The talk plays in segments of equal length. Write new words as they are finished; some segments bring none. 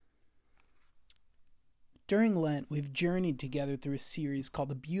During Lent, we've journeyed together through a series called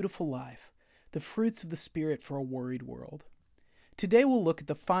The Beautiful Life, the fruits of the Spirit for a worried world. Today we'll look at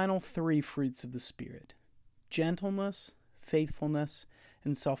the final 3 fruits of the Spirit: gentleness, faithfulness,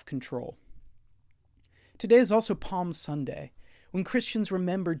 and self-control. Today is also Palm Sunday, when Christians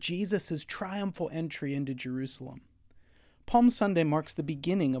remember Jesus' triumphal entry into Jerusalem. Palm Sunday marks the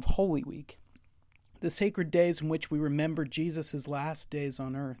beginning of Holy Week, the sacred days in which we remember Jesus' last days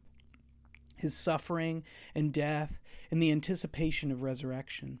on earth, his suffering and death, and the anticipation of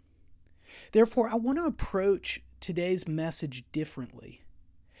resurrection. Therefore, I want to approach today's message differently.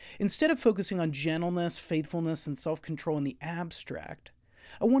 Instead of focusing on gentleness, faithfulness, and self-control in the abstract,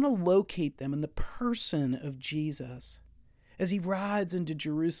 I want to locate them in the person of Jesus as he rides into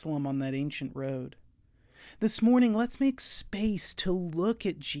Jerusalem on that ancient road. This morning, let's make space to look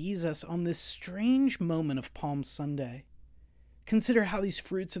at Jesus on this strange moment of Palm Sunday. Consider how these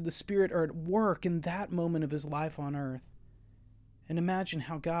fruits of the Spirit are at work in that moment of his life on earth, and imagine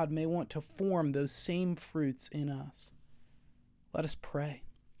how God may want to form those same fruits in us. Let us pray.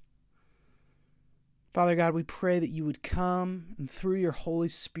 Father God, we pray that you would come, and through your Holy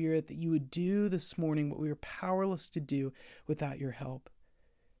Spirit, that you would do this morning what we are powerless to do without your help.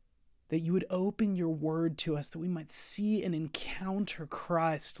 That you would open your word to us, that we might see and encounter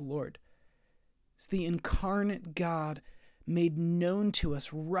Christ, Lord, as the incarnate God made known to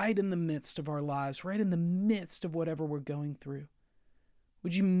us right in the midst of our lives, right in the midst of whatever we're going through.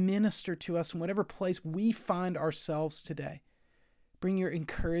 Would you minister to us in whatever place we find ourselves today? Bring your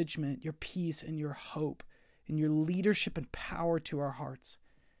encouragement, your peace, and your hope, and your leadership and power to our hearts,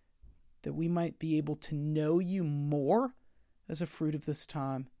 that we might be able to know you more as a fruit of this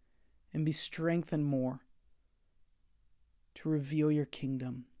time, and be strengthened more to reveal your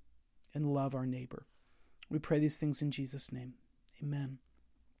kingdom and love our neighbor. We pray these things in Jesus' name. Amen.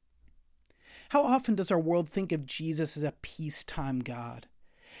 How often does our world think of Jesus as a peacetime God?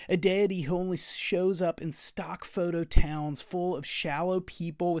 A deity who only shows up in stock photo towns full of shallow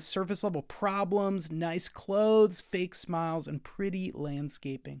people with surface-level problems, nice clothes, fake smiles, and pretty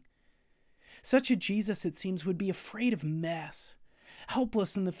landscaping. Such a Jesus, it seems, would be afraid of mess,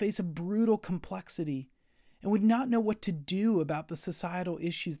 helpless in the face of brutal complexity, and would not know what to do about the societal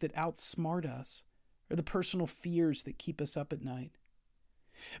issues that outsmart us, or the personal fears that keep us up at night.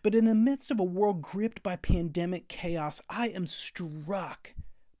 But in the midst of a world gripped by pandemic chaos, I am struck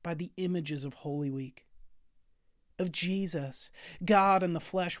by the images of Holy Week. Of Jesus, God in the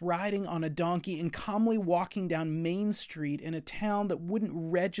flesh, riding on a donkey and calmly walking down Main Street in a town that wouldn't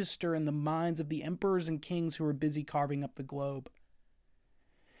register in the minds of the emperors and kings who were busy carving up the globe.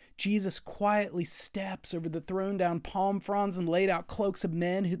 Jesus quietly steps over the thrown-down palm fronds and laid-out cloaks of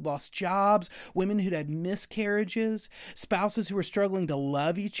men who'd lost jobs, women who'd had miscarriages, spouses who were struggling to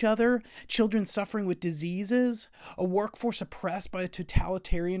love each other, children suffering with diseases, a workforce oppressed by a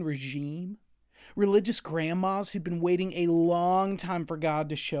totalitarian regime, religious grandmas who'd been waiting a long time for God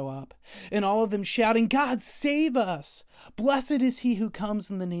to show up, and all of them shouting, "God, save us! Blessed is he who comes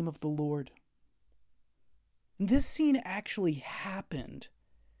in the name of the Lord." And this scene actually happened,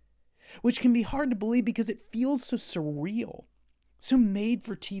 which can be hard to believe because it feels so surreal, so made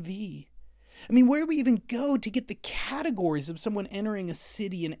for TV. I mean, where do we even go to get the categories of someone entering a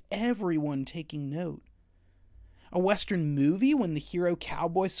city and everyone taking note? A Western movie when the hero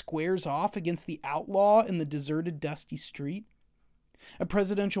cowboy squares off against the outlaw in the deserted, dusty street? A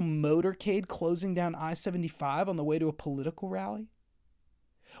presidential motorcade closing down I-75 on the way to a political rally?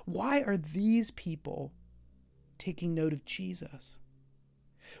 Why are these people taking note of Jesus?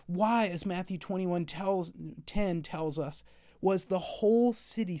 Why, as Matthew 21:10 tells us, was the whole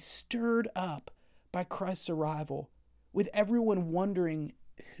city stirred up by Christ's arrival, with everyone wondering,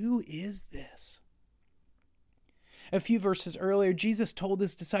 who is this? A few verses earlier, Jesus told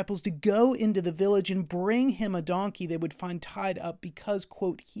his disciples to go into the village and bring him a donkey they would find tied up because,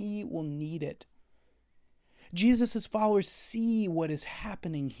 quote, he will need it. Jesus' followers see what is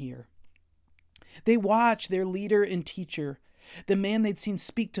happening here. They watch their leader and teacher, the man they'd seen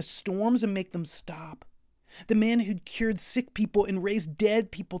speak to storms and make them stop. The man who'd cured sick people and raised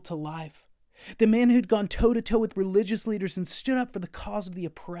dead people to life. The man who'd gone toe-to-toe with religious leaders and stood up for the cause of the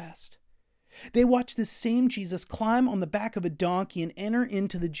oppressed. They watched this same Jesus climb on the back of a donkey and enter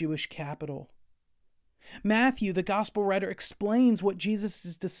into the Jewish capital. Matthew, the gospel writer, explains what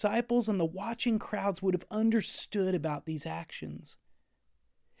Jesus' disciples and the watching crowds would have understood about these actions.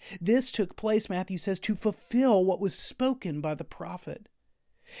 This took place, Matthew says, to fulfill what was spoken by the prophet.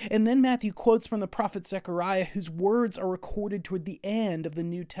 And then Matthew quotes from the prophet Zechariah, whose words are recorded toward the end of the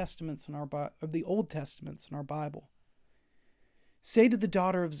New Testaments of the Old Testaments in our Bible. "Say to the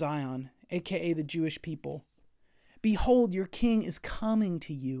daughter of Zion, aka the Jewish people. Behold, your king is coming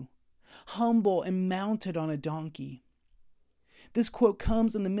to you, humble and mounted on a donkey. This quote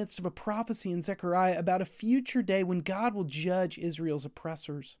comes in the midst of a prophecy in Zechariah about a future day when God will judge Israel's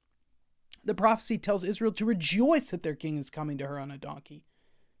oppressors. The prophecy tells Israel to rejoice that their king is coming to her on a donkey.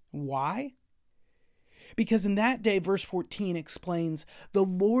 Why? Because in that day, verse 14 explains, the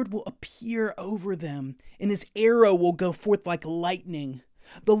Lord will appear over them, and his arrow will go forth like lightning.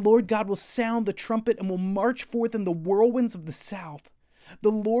 The Lord God will sound the trumpet and will march forth in the whirlwinds of the south. The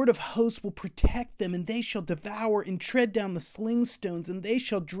Lord of hosts will protect them, and they shall devour and tread down the sling stones, and they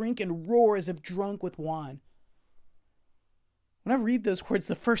shall drink and roar as if drunk with wine. When I read those words,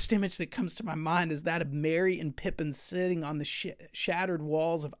 the first image that comes to my mind is that of Merry and Pippin sitting on the shattered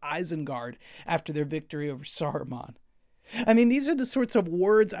walls of Isengard after their victory over Saruman. I mean, these are the sorts of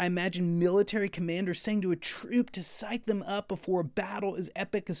words I imagine military commanders saying to a troop to psych them up before a battle as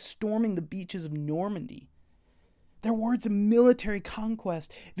epic as storming the beaches of Normandy. They're words of military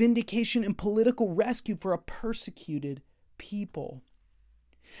conquest, vindication, and political rescue for a persecuted people.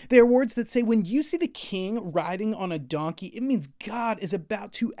 They are words that say when you see the king riding on a donkey, it means God is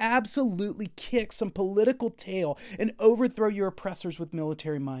about to absolutely kick some political tail and overthrow your oppressors with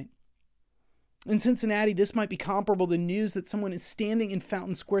military might. In Cincinnati, this might be comparable to news that someone is standing in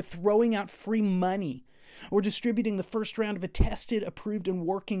Fountain Square throwing out free money or distributing the first round of a tested, approved, and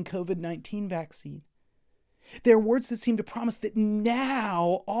working COVID-19 vaccine. They are words that seem to promise that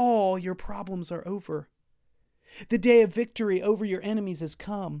now all your problems are over. The day of victory over your enemies has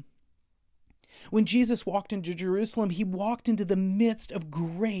come. When Jesus walked into Jerusalem, he walked into the midst of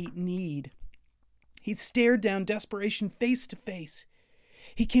great need. He stared down desperation face to face.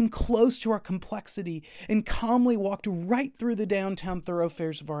 He came close to our complexity and calmly walked right through the downtown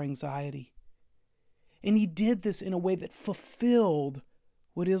thoroughfares of our anxiety. And he did this in a way that fulfilled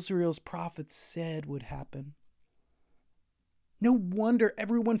what Israel's prophets said would happen. No wonder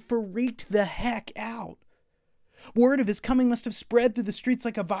everyone freaked the heck out. Word of his coming must have spread through the streets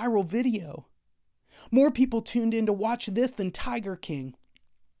like a viral video. More people tuned in to watch this than Tiger King.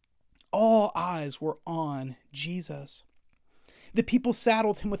 All eyes were on Jesus. The people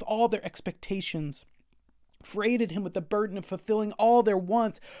saddled him with all their expectations, freighted him with the burden of fulfilling all their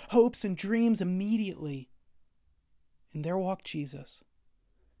wants, hopes, and dreams immediately. And there walked Jesus,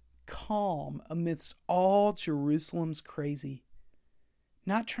 calm amidst all Jerusalem's crazy,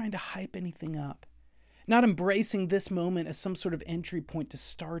 not trying to hype anything up, not embracing this moment as some sort of entry point to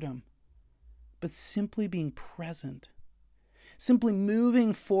stardom, but simply being present, simply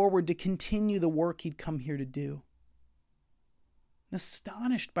moving forward to continue the work he'd come here to do. And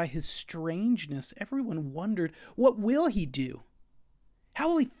astonished by his strangeness, everyone wondered, what will he do? How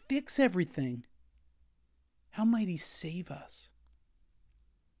will he fix everything? How might he save us?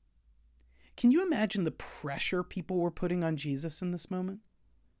 Can you imagine the pressure people were putting on Jesus in this moment?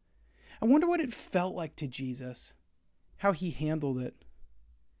 I wonder what it felt like to Jesus, how he handled it.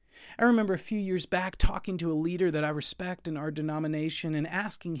 I remember a few years back talking to a leader that I respect in our denomination and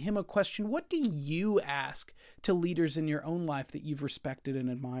asking him a question. What do you ask to leaders in your own life that you've respected and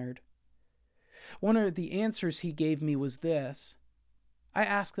admired? One of the answers he gave me was this. I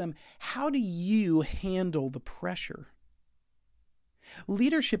asked them, how do you handle the pressure?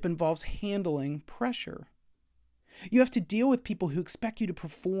 Leadership involves handling pressure. You have to deal with people who expect you to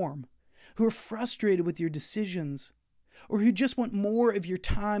perform, who are frustrated with your decisions, or who just want more of your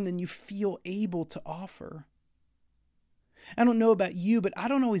time than you feel able to offer. I don't know about you, but I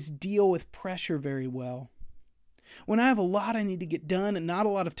don't always deal with pressure very well. When I have a lot I need to get done and not a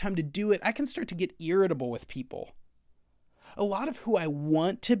lot of time to do it, I can start to get irritable with people. A lot of who I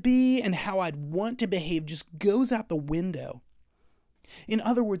want to be and how I'd want to behave just goes out the window. In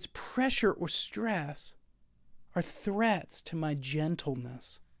other words, pressure or stress are threats to my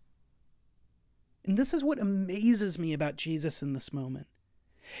gentleness. And this is what amazes me about Jesus in this moment.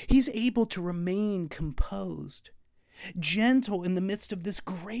 He's able to remain composed, gentle in the midst of this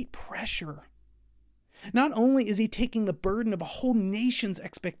great pressure. Not only is he taking the burden of a whole nation's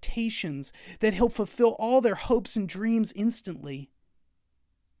expectations that he'll fulfill all their hopes and dreams instantly,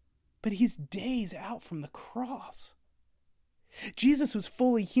 but he's days out from the cross. Jesus was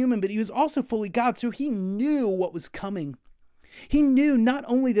fully human, but he was also fully God, so he knew what was coming. He knew not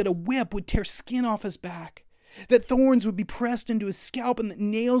only that a whip would tear skin off his back, that thorns would be pressed into his scalp, and that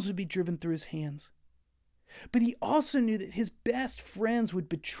nails would be driven through his hands, but he also knew that his best friends would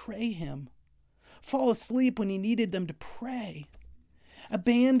betray him, fall asleep when he needed them to pray,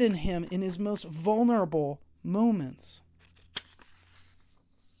 abandon him in his most vulnerable moments.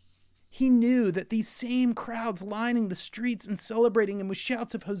 He knew that these same crowds lining the streets and celebrating him with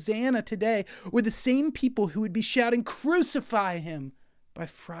shouts of Hosanna today were the same people who would be shouting, "Crucify him," by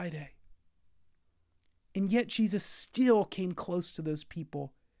Friday. And yet Jesus still came close to those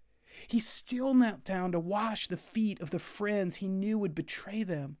people. He still knelt down to wash the feet of the friends he knew would betray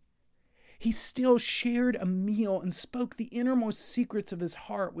them. He still shared a meal and spoke the innermost secrets of his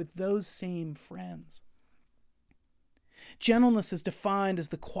heart with those same friends. Gentleness is defined as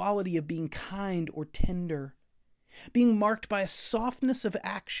the quality of being kind or tender, being marked by a softness of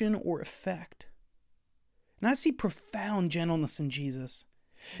action or effect. And I see profound gentleness in Jesus,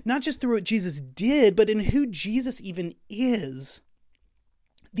 not just through what Jesus did, but in who Jesus even is.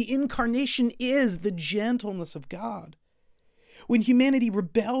 The incarnation is the gentleness of God. When humanity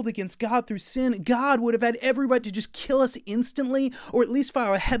rebelled against God through sin, God would have had every right to just kill us instantly, or at least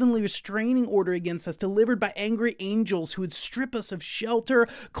file a heavenly restraining order against us, delivered by angry angels who would strip us of shelter,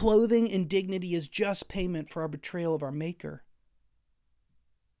 clothing, and dignity as just payment for our betrayal of our Maker.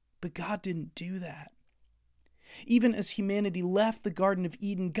 But God didn't do that. Even as humanity left the Garden of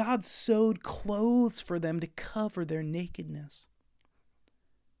Eden, God sewed clothes for them to cover their nakedness.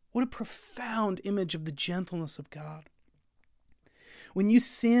 What a profound image of the gentleness of God. When you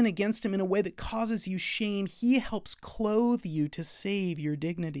sin against him in a way that causes you shame, he helps clothe you to save your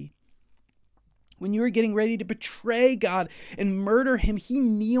dignity. When you are getting ready to betray God and murder him, he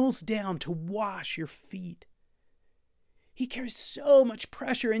kneels down to wash your feet. He carries so much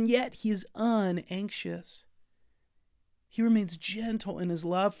pressure, and yet he is unanxious. He remains gentle in his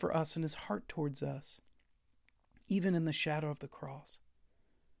love for us and his heart towards us, even in the shadow of the cross.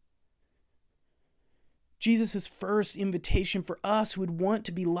 Jesus' first invitation for us who would want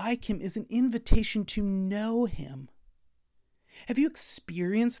to be like him is an invitation to know him. Have you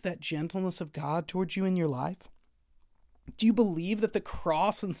experienced that gentleness of God towards you in your life? Do you believe that the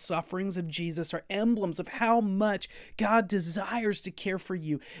cross and sufferings of Jesus are emblems of how much God desires to care for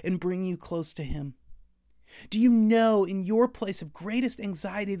you and bring you close to him? Do you know in your place of greatest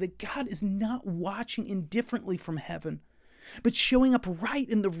anxiety that God is not watching indifferently from heaven, but showing up right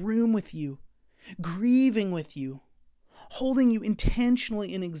in the room with you, grieving with you, holding you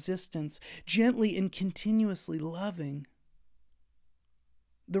intentionally in existence, gently and continuously loving?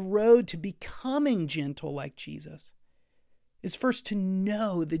 The road to becoming gentle like Jesus is first to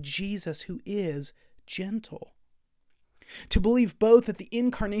know the Jesus who is gentle. To believe both that the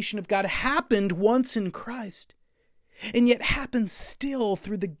incarnation of God happened once in Christ, and yet happens still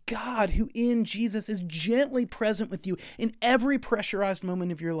through the God who in Jesus is gently present with you in every pressurized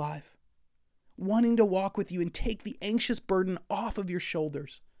moment of your life, wanting to walk with you and take the anxious burden off of your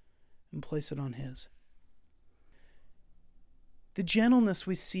shoulders and place it on his. The gentleness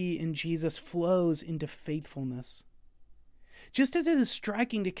we see in Jesus flows into faithfulness. Just as it is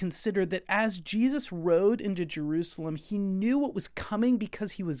striking to consider that as Jesus rode into Jerusalem, he knew what was coming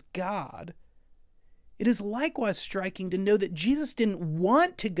because he was God, it is likewise striking to know that Jesus didn't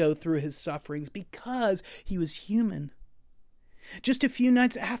want to go through his sufferings because he was human. Just a few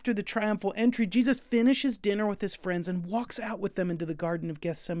nights after the triumphal entry, Jesus finishes dinner with his friends and walks out with them into the Garden of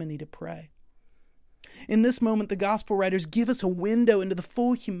Gethsemane to pray. In this moment, the gospel writers give us a window into the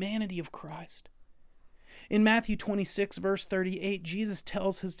full humanity of Christ. In Matthew 26, verse 38, Jesus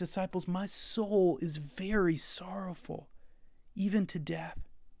tells his disciples, "My soul is very sorrowful, even to death."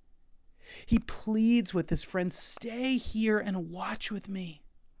 He pleads with his friends, "Stay here and watch with me."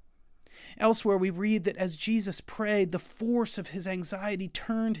 Elsewhere, we read that as Jesus prayed, the force of his anxiety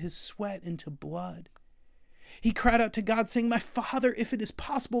turned his sweat into blood. He cried out to God, saying, "My Father, if it is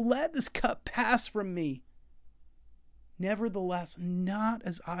possible, let this cup pass from me. Nevertheless, not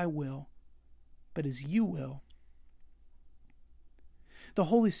as I will, but as you will." The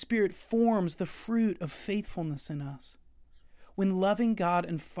Holy Spirit forms the fruit of faithfulness in us when loving God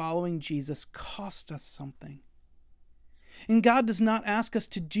and following Jesus cost us something. And God does not ask us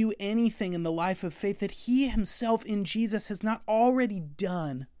to do anything in the life of faith that he himself in Jesus has not already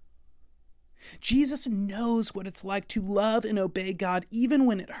done. Jesus knows what it's like to love and obey God even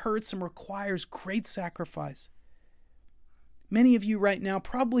when it hurts and requires great sacrifice. Many of you right now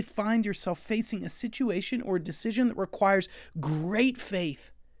probably find yourself facing a situation or a decision that requires great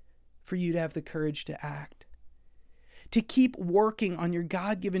faith for you to have the courage to act. To keep working on your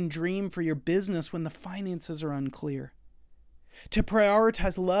God-given dream for your business when the finances are unclear. To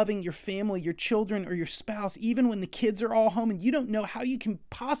prioritize loving your family, your children, or your spouse, even when the kids are all home and you don't know how you can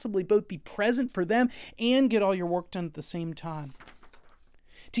possibly both be present for them and get all your work done at the same time.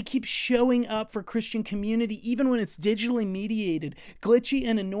 To keep showing up for Christian community even when it's digitally mediated, glitchy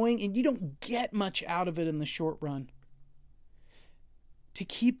and annoying, and you don't get much out of it in the short run. to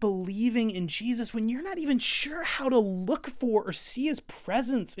keep believing in Jesus when you're not even sure how to look for or see his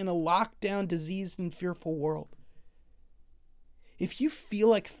presence in a locked down, diseased, and fearful world. If you feel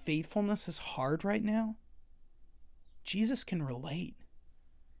like faithfulness is hard right now, Jesus can relate.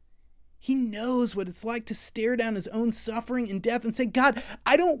 He knows what it's like to stare down his own suffering and death and say, God,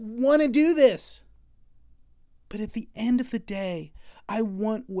 I don't want to do this. But at the end of the day, I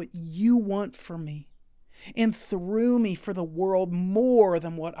want what you want for me and through me for the world more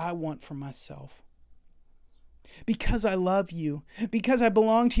than what I want for myself. Because I love you, because I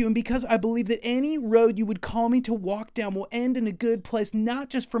belong to you, and because I believe that any road you would call me to walk down will end in a good place,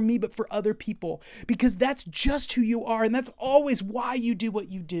 not just for me, but for other people. Because that's just who you are, and that's always why you do what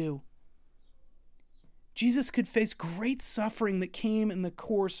you do. Jesus could face great suffering that came in the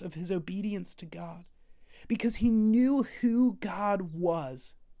course of his obedience to God, because he knew who God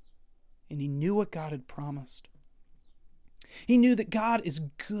was, and he knew what God had promised. He knew that God is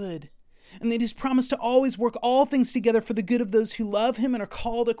good, and that he's promised to always work all things together for the good of those who love him and are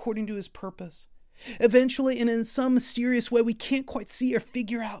called according to his purpose. Eventually, and in some mysterious way we can't quite see or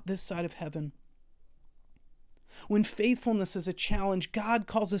figure out this side of heaven. When faithfulness is a challenge, God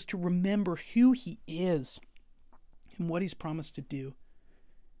calls us to remember who he is and what he's promised to do.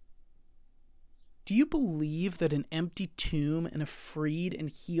 Do you believe that an empty tomb and a freed and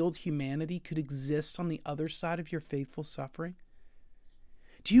healed humanity could exist on the other side of your faithful suffering?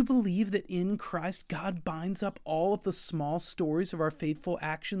 Do you believe that in Christ, God binds up all of the small stories of our faithful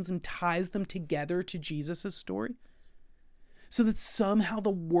actions and ties them together to Jesus' story? So that somehow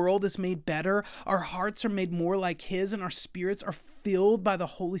the world is made better, our hearts are made more like his, and our spirits are filled by the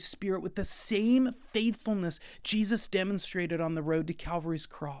Holy Spirit with the same faithfulness Jesus demonstrated on the road to Calvary's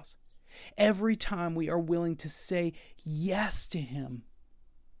cross. Every time we are willing to say yes to him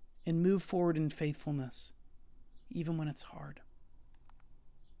and move forward in faithfulness, even when it's hard.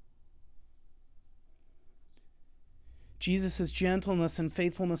 Jesus' gentleness and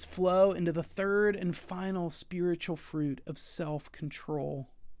faithfulness flow into the third and final spiritual fruit of self-control.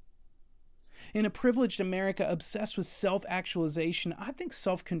 In a privileged America obsessed with self-actualization, I think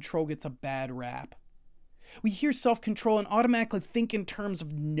self-control gets a bad rap. We hear self-control and automatically think in terms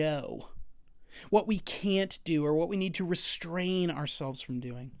of no, what we can't do or what we need to restrain ourselves from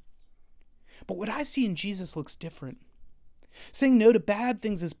doing. But what I see in Jesus looks different. Saying no to bad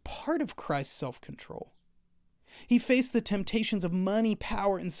things is part of Christ's self-control. He faced the temptations of money,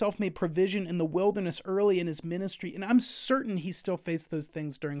 power, and self-made provision in the wilderness early in his ministry, and I'm certain he still faced those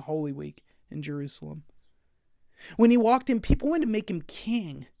things during Holy Week in Jerusalem. When he walked in, people wanted to make him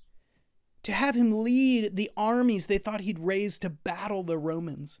king, to have him lead the armies they thought he'd raised to battle the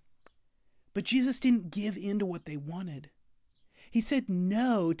Romans. But Jesus didn't give in to what they wanted. He said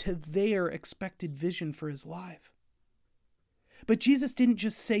no to their expected vision for his life. But Jesus didn't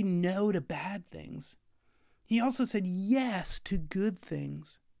just say no to bad things. He also said yes to good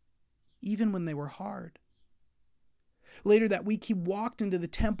things, even when they were hard. Later that week, he walked into the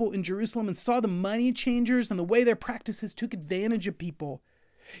temple in Jerusalem and saw the money changers and the way their practices took advantage of people.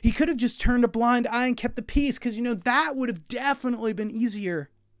 He could have just turned a blind eye and kept the peace, because, that would have definitely been easier.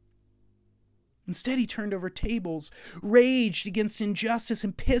 Instead, he turned over tables, raged against injustice,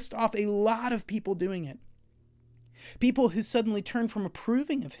 and pissed off a lot of people doing it. People who suddenly turned from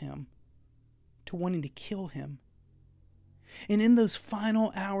approving of him to wanting to kill him. And in those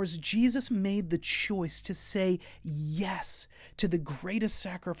final hours, Jesus made the choice to say yes to the greatest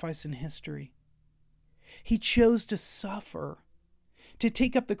sacrifice in history. He chose to suffer, to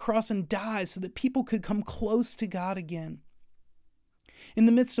take up the cross and die so that people could come close to God again. In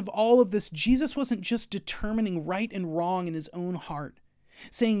the midst of all of this, Jesus wasn't just determining right and wrong in his own heart,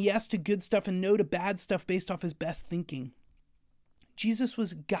 saying yes to good stuff and no to bad stuff based off his best thinking. Jesus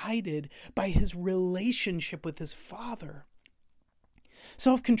was guided by his relationship with his Father.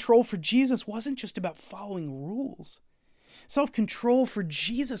 Self-control for Jesus wasn't just about following rules. Self-control for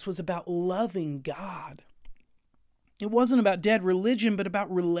Jesus was about loving God. It wasn't about dead religion, but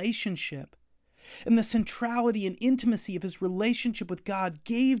about relationship. And the centrality and intimacy of his relationship with God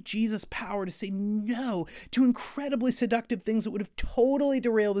gave Jesus power to say no to incredibly seductive things that would have totally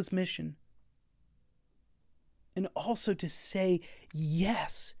derailed his mission. And also to say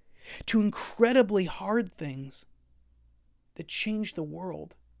yes to incredibly hard things that changed the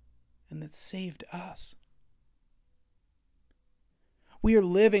world and that saved us. We are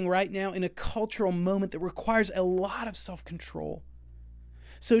living right now in a cultural moment that requires a lot of self-control.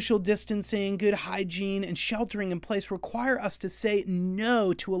 Social distancing, good hygiene, and sheltering in place require us to say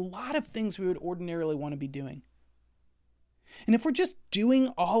no to a lot of things we would ordinarily want to be doing. And if we're just doing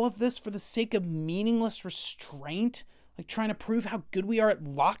all of this for the sake of meaningless restraint, like trying to prove how good we are at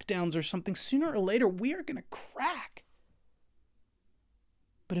lockdowns or something. Sooner or later, we are going to crack.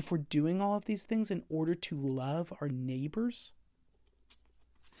 But if we're doing all of these things in order to love our neighbors,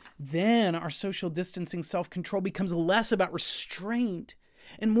 then our social distancing self-control becomes less about restraint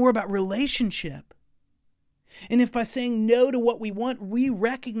and more about relationship. And if by saying no to what we want, we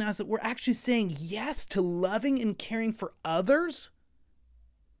recognize that we're actually saying yes to loving and caring for others,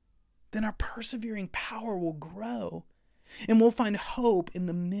 then our persevering power will grow and we'll find hope in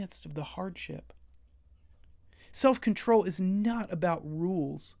the midst of the hardship. Self-control is not about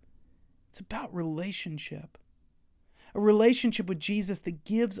rules. It's about relationship. A relationship with Jesus that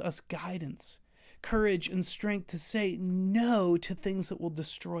gives us guidance, courage, and strength to say no to things that will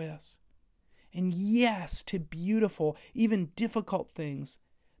destroy us. And yes to beautiful, even difficult things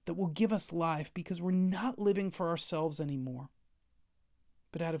that will give us life because we're not living for ourselves anymore,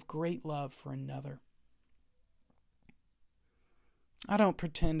 but out of great love for another. I don't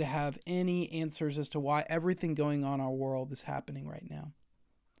pretend to have any answers as to why everything going on in our world is happening right now.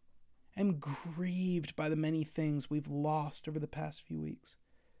 I'm grieved by the many things we've lost over the past few weeks.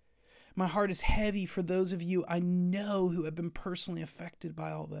 My heart is heavy for those of you I know who have been personally affected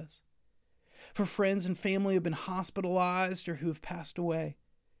by all this. For friends and family who have been hospitalized or who have passed away.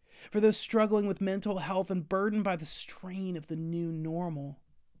 For those struggling with mental health and burdened by the strain of the new normal.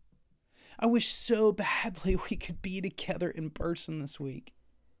 I wish so badly we could be together in person this week.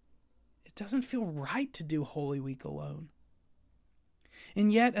 It doesn't feel right to do Holy Week alone.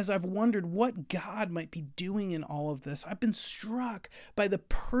 And yet, as I've wondered what God might be doing in all of this, I've been struck by the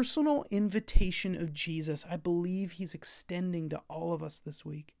personal invitation of Jesus I believe he's extending to all of us this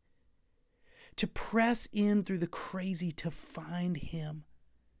week. To press in through the crazy to find him.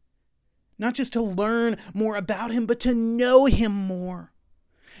 Not just to learn more about him, but to know him more.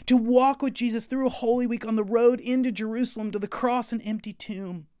 To walk with Jesus through a Holy Week on the road into Jerusalem to the cross and empty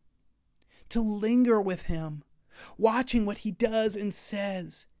tomb. To linger with him, watching what he does and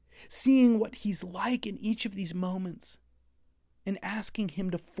says, seeing what he's like in each of these moments, and asking him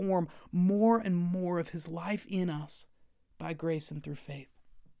to form more and more of his life in us by grace and through faith,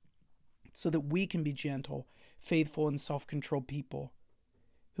 so that we can be gentle, faithful, and self-controlled people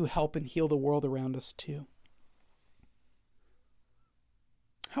who help and heal the world around us too.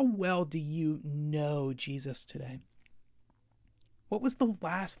 How well do you know Jesus today? What was the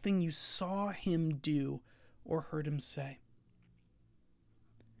last thing you saw him do or heard him say?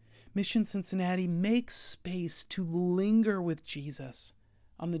 Mission Cincinnati, make space to linger with Jesus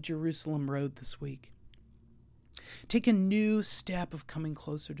on the Jerusalem road this week. Take a new step of coming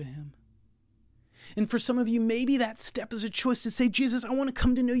closer to him. And for some of you, maybe that step is a choice to say, Jesus, I want to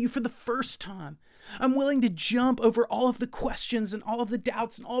come to know you for the first time. I'm willing to jump over all of the questions and all of the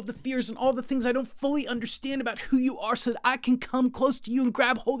doubts and all of the fears and all of the things I don't fully understand about who you are so that I can come close to you and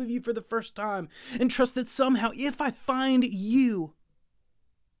grab hold of you for the first time and trust that somehow if I find you,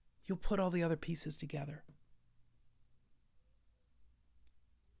 you'll put all the other pieces together.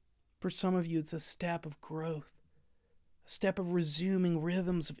 For some of you, it's a step of growth, a step of resuming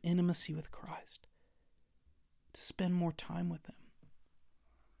rhythms of intimacy with Christ, to spend more time with him.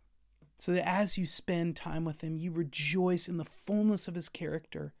 So that as you spend time with him, you rejoice in the fullness of his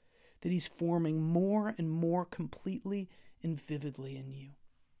character that he's forming more and more completely and vividly in you.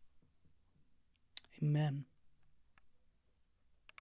 Amen.